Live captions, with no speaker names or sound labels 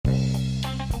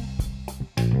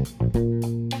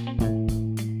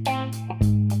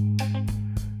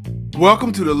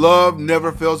Welcome to the Love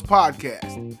Never Fails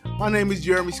podcast. My name is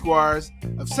Jeremy Squires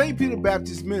of St. Peter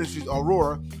Baptist Ministries,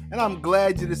 Aurora, and I'm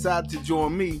glad you decided to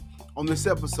join me on this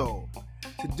episode.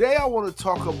 Today I want to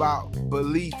talk about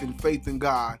belief and faith in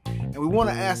God, and we want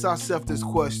to ask ourselves this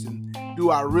question: do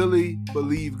I really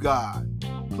believe God?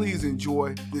 Please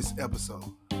enjoy this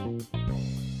episode.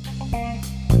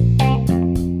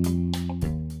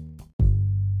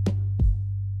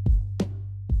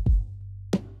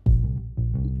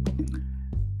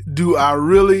 Do I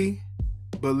really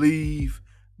believe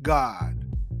God?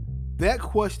 That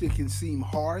question can seem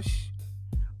harsh,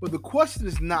 but the question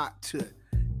is not to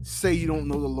say you don't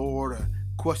know the Lord or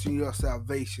question your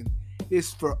salvation.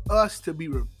 It's for us to be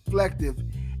reflective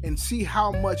and see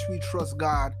how much we trust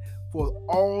God for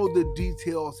all the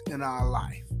details in our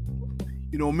life.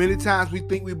 You know, many times we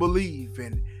think we believe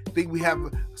and think we have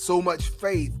so much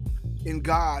faith in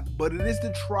God, but it is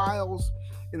the trials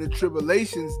and the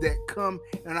tribulations that come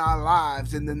in our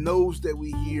lives and the no's that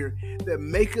we hear that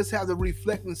make us have to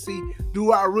reflect and see,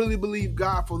 do I really believe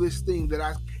God for this thing that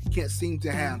I can't seem to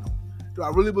handle? Do I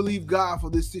really believe God for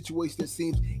this situation that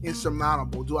seems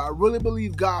insurmountable? Do I really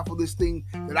believe God for this thing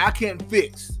that I can't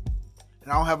fix and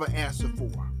I don't have an answer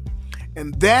for?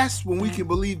 And that's when we can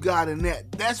believe God in that.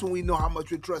 That's when we know how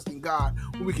much we're trusting God,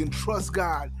 when we can trust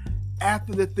God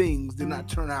after the things did not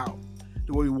turn out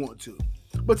the way we want to.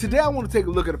 But today I want to take a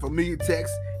look at a familiar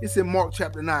text. It's in Mark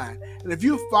chapter 9. And if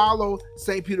you follow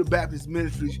St. Peter Baptist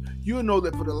Ministries, you'll know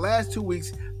that for the last 2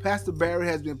 weeks, Pastor Barry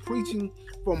has been preaching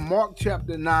from Mark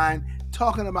chapter 9,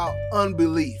 talking about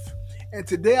unbelief. And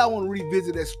today I want to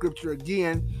revisit that scripture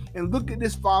again and look at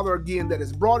this father again that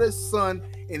has brought his son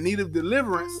in need of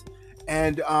deliverance,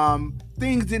 and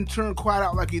things didn't turn quite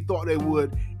out like he thought they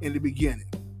would in the beginning.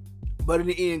 But in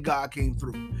the end, God came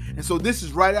through. And so this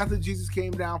is right after Jesus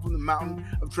came down from the mountain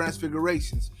of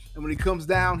transfigurations. And when he comes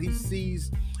down, he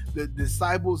sees the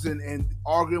disciples and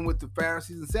arguing with the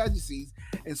Pharisees and Sadducees.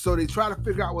 And so they try to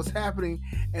figure out what's happening.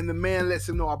 And the man lets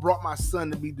him know, I brought my son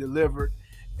to be delivered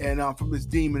and from this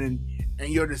demon, and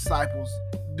your disciples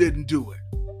didn't do it.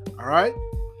 All right?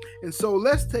 And so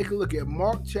let's take a look at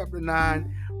Mark chapter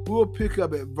 9. We'll pick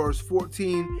up at verse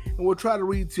 14, and we'll try to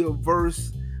read till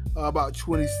verse about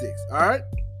 26. All right?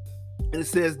 And it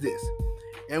says this: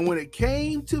 And when he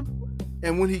came to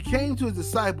his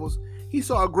disciples, he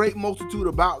saw a great multitude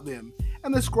about them,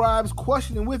 and the scribes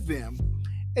questioning with them.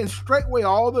 And straightway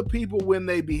all the people, when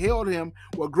they beheld him,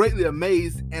 were greatly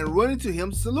amazed, and running to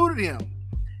him, saluted him.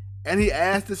 And he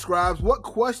asked the scribes, What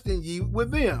question ye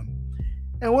with them?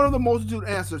 And one of the multitude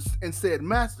answered and said,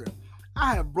 Master,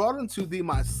 I have brought unto thee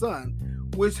my son,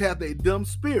 which hath a dumb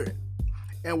spirit.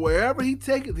 And wherever he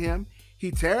taketh him,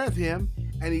 he teareth him,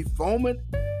 and he foameth,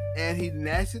 and he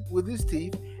gnasheth with his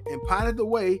teeth, and pineth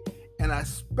away. And I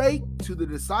spake to the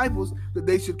disciples that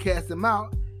they should cast him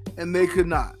out, and they could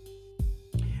not.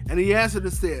 And he answered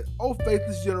and said, O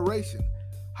faithless generation,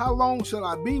 how long shall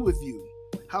I be with you?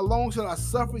 How long shall I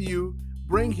suffer you?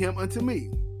 Bring him unto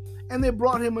me. And they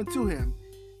brought him unto him.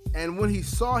 And when he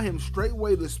saw him,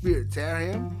 straightway the spirit tear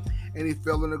him, and he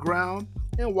fell on the ground,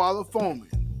 and wallowed foaming.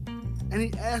 And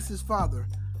he asked his father,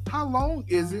 How long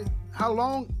is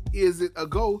it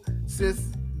ago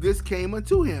since this came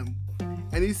unto him?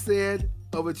 And he said,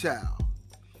 Of a child.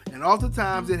 And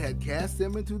oftentimes it had cast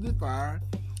him into the fire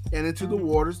and into the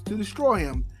waters to destroy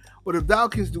him. But if thou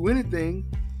canst do anything,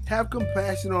 have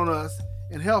compassion on us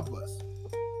and help us.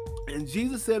 And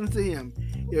Jesus said unto him,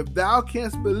 If thou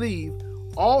canst believe,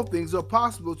 all things are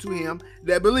possible to him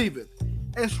that believeth.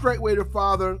 And straightway the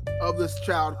father of this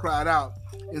child cried out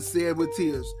and said with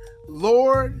tears,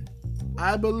 Lord,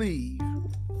 I believe,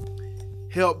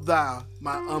 help thou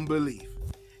my unbelief.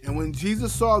 And when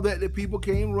Jesus saw that the people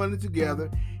came running together,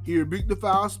 he rebuked the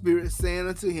foul spirit, saying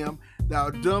unto him, Thou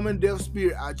dumb and deaf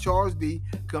spirit, I charge thee,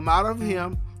 come out of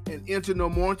him, and enter no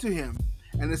more into him.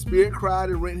 And the spirit cried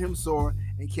and rent him sore,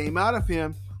 and came out of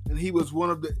him, and he was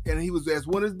as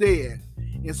one is dead,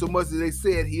 insomuch as they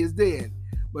said, He is dead.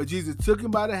 But Jesus took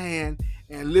him by the hand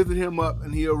and lifted him up,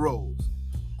 and he arose.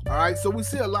 All right, so we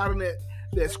see a lot of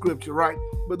that scripture, right?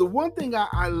 But the one thing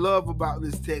I love about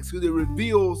this text is it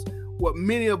reveals what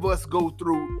many of us go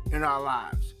through in our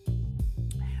lives.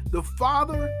 The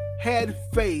father had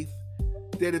faith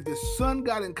that if the son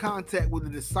got in contact with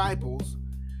the disciples,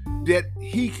 that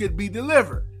he could be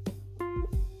delivered.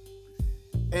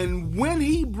 And when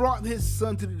he brought his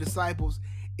son to the disciples,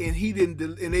 and they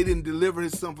didn't deliver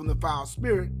his son from the foul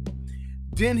spirit,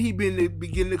 then he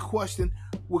began to question,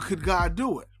 well, could God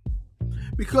do it?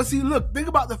 Because think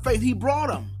about the faith he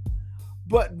brought him.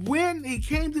 But when he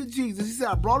came to Jesus, he said,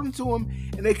 I brought him to him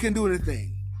and they couldn't do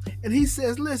anything. And he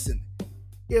says, listen,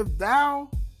 if thou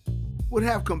would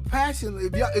have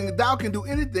if thou can do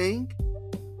anything,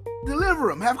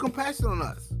 deliver him. Have compassion on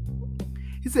us.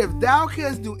 He said, if thou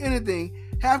canst do anything,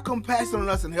 have compassion on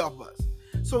us and help us.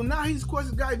 So now he's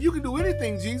questioning God, if you can do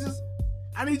anything, Jesus,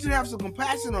 I need you to have some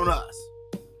compassion on us.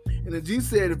 And then Jesus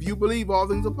said, if you believe, all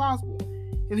things are possible.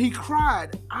 And he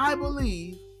cried, I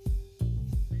believe,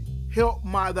 help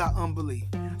my thy unbelief.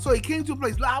 So he came to a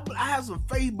place, I have some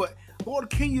faith, but Lord,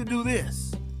 can you do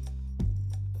this?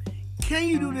 Can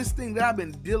you do this thing that I've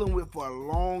been dealing with for a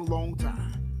long, long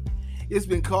time? It's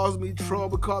been causing me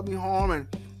trouble, causing me harm, and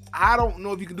I don't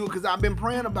know if you can do it because I've been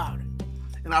praying about it.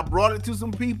 And I brought it to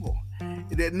some people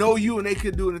that know you and they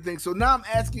could do anything. So now I'm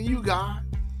asking you, God,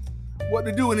 what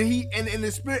to do. And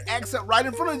the Spirit acts up right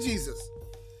in front of Jesus.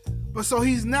 But so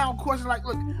he's now questioning, like,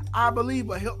 look, I believe,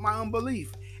 but help my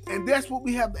unbelief. And that's what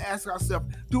we have to ask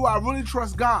ourselves. Do I really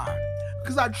trust God?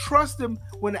 Because I trust him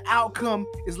when the outcome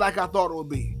is like I thought it would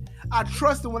be. I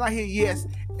trust him when I hear yes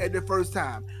at the first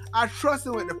time. I trust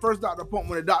him at the first doctor appointment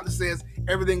when the doctor says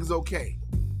everything's okay.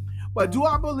 But do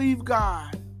I believe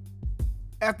God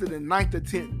after the 9th or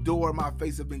 10th door in my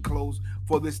face have been closed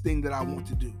for this thing that I want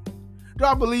to do? Do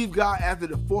I believe God after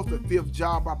the 4th or 5th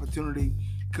job opportunity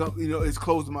is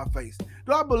closed in my face?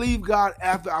 Do I believe God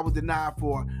after I was denied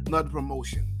for another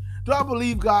promotion? Do I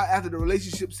believe God after the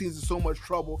relationship seems in so much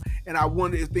trouble and I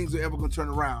wonder if things are ever going to turn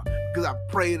around? Because I've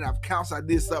prayed and I've counseled, I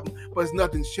did something, but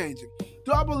nothing's changing.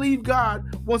 Do I believe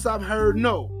God once I've heard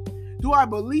no? Do I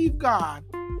believe God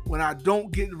when I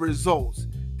don't get the results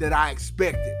that I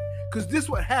expected? Because this is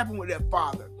what happened with that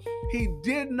father. He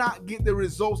did not get the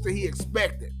results that he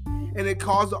expected. And it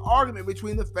caused an argument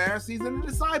between the Pharisees and the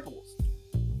disciples,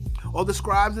 or the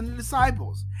scribes and the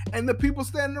disciples, and the people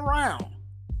standing around.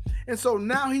 And so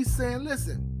now he's saying,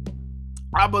 listen,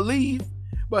 I believe,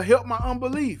 but help my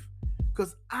unbelief.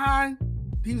 Because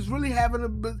he's really having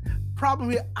a problem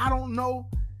here. I don't know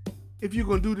if you're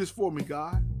going to do this for me,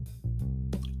 God.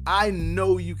 I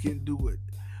know you can do it,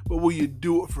 but will you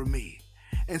do it for me?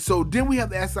 And so then we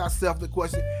have to ask ourselves the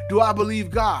question, do I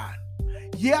believe God?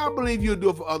 Yeah, I believe you'll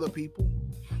do it for other people.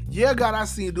 Yeah, God, I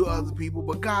see you do it for other people,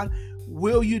 but God,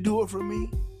 will you do it for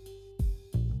me?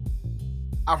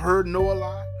 I've heard no a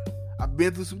lot. I've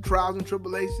been through some trials and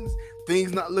tribulations,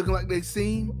 things not looking like they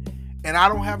seem, and I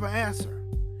don't have an answer.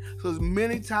 So as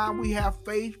many times we have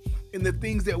faith in the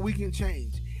things that we can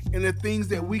change, in the things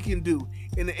that we can do,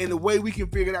 in the way we can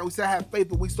figure it out. We say I have faith,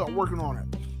 but we start working on it.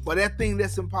 But that thing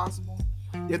that's impossible,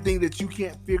 that thing that you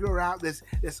can't figure out, that's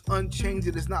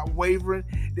unchanging, that's not wavering,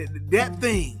 that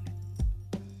thing,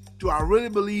 do I really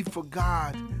believe for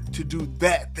God to do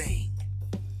that thing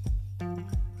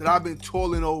that I've been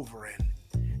toiling over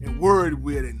and worried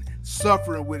with and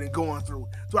suffering with and going through?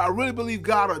 Do I really believe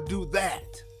God will do that?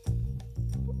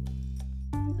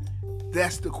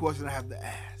 That's the question I have to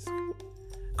ask.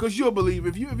 Because you'll believe,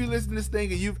 if you listen to this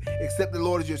thing and you've accepted the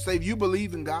Lord as your Savior, you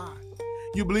believe in God.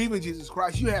 You believe in Jesus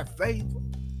Christ. You have faith.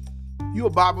 You're a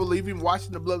Bible believer, even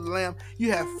watching the blood of the Lamb.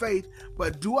 You have faith.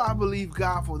 But do I believe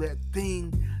God for that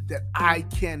thing that I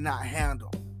cannot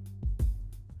handle?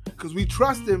 Because we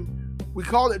trust him. We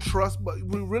call it trust, but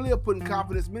we really are putting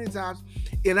confidence many times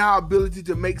in our ability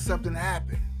to make something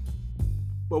happen.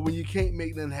 But when you can't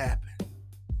make nothing happen,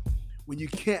 when you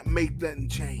can't make nothing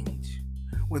change,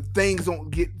 when things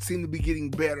don't seem to be getting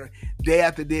better day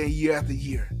after day and year after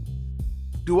year,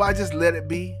 do I just let it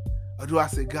be? Or do I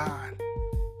say, God,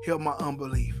 help my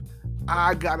unbelief?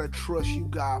 I gotta trust you,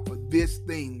 God, for this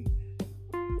thing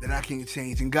that I can't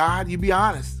change. And God, you be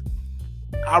honest,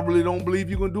 I really don't believe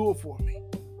you're gonna do it for me.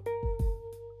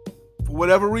 For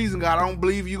whatever reason, God, I don't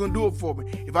believe you're gonna do it for me.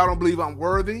 If I don't believe I'm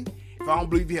worthy, if I don't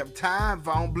believe you have time, if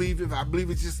I believe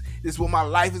it's just this is what my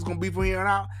life is gonna be from here on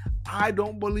out, I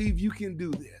don't believe you can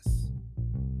do this.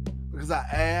 Because I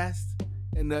asked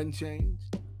and nothing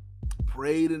changed.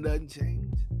 Prayed and nothing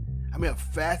changed. I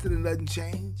fasted and nothing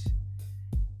changed.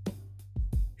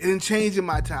 It didn't change in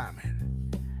my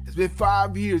timing. It's been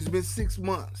 5 years. It's been 6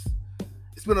 months.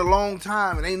 It's been a long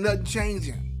time and ain't nothing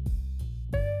changing.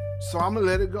 So I'm going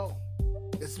to let it go.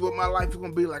 This is what my life is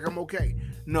going to be like. I'm okay.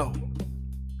 No.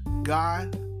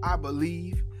 God, I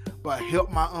believe, but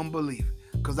help my unbelief.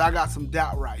 Because I got some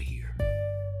doubt right here.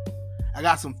 I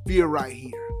got some fear right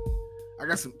here. I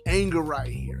got some anger right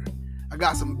here. I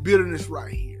got some bitterness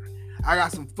right here. I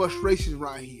got some frustrations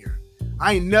right here.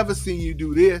 I ain't never seen you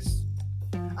do this.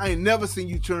 I ain't never seen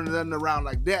you turn nothing around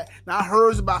like that. Now, I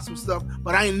heard about some stuff,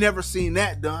 but I ain't never seen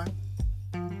that done.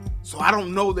 So I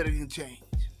don't know that it can change.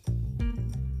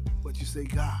 But you say,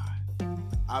 God,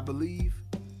 I believe,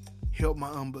 help my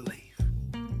unbelief.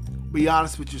 Be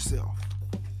honest with yourself.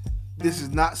 This is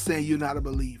not saying you're not a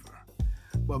believer,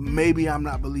 but maybe I'm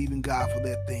not believing God for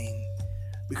that thing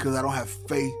because I don't have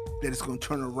faith that it's going to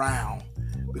turn around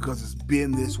because it's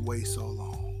been this way so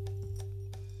long.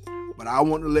 But I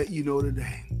want to let you know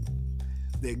today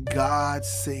that God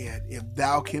said, if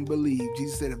thou can believe,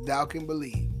 Jesus said, if thou can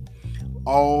believe,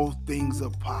 all things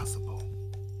are possible.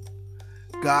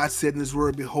 God said in his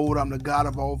word, behold, I'm the God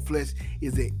of all flesh.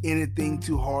 Is there anything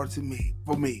too hard for me?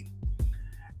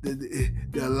 The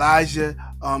Elijah,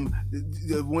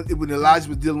 when Elijah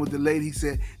was dealing with the lady, he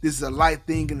said, this is a light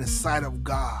thing in the sight of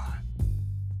God.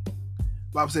 The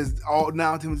Bible says, all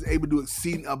now to him is able to do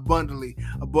exceeding abundantly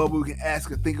above what we can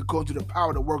ask or think according to the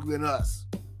power that works in us.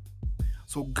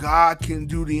 So God can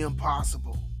do the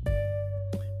impossible.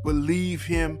 Believe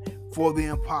him for the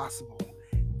impossible.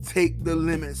 Take the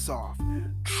limits off.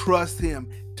 Trust him.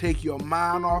 Take your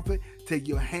mind off it. Take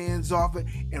your hands off it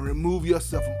and remove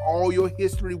yourself from all your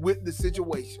history with the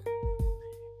situation.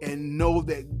 And know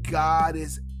that God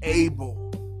is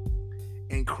able.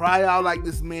 And cry out like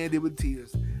this man did with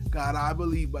tears. God, I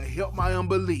believe, but help my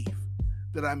unbelief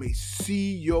that I may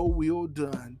see your will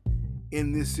done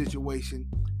in this situation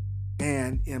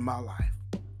and in my life.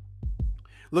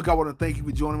 Look, I want to thank you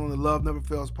for joining me on the Love Never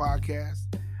Fails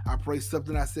podcast. I pray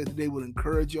something I said today will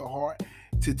encourage your heart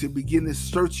to begin to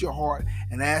search your heart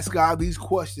and ask God these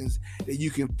questions that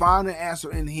you can find an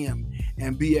answer in him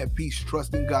and be at peace,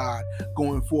 trusting God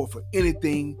going forward for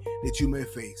anything that you may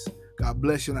face. God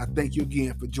bless you, and I thank you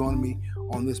again for joining me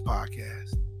on this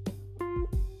podcast.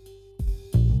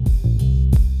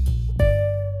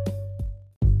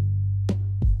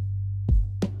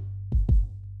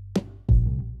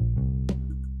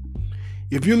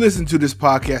 If you listen to this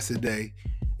podcast today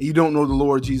and you don't know the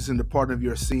Lord Jesus and the pardon of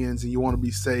your sins and you want to be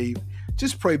saved,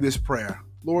 just pray this prayer.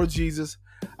 Lord Jesus,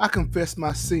 I confess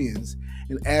my sins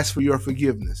and ask for your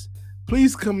forgiveness.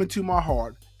 Please come into my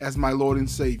heart as my Lord and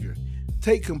Savior.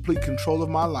 Take complete control of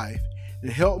my life and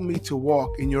help me to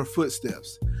walk in your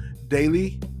footsteps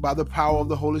daily by the power of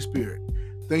the Holy Spirit.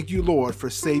 Thank you, Lord, for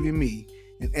saving me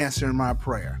and answering my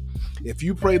prayer. If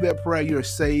you pray that prayer, you're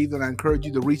saved, and I encourage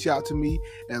you to reach out to me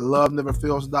at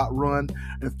loveneverfails.run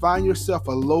and find yourself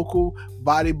a local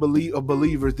body of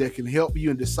believers that can help you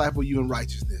and disciple you in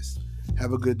righteousness.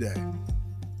 Have a good day.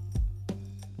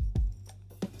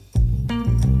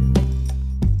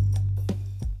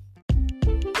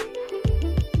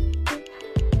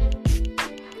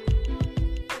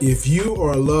 If you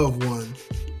or a loved one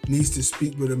needs to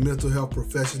speak with a mental health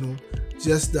professional,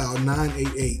 just dial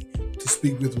 988 to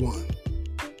speak with one.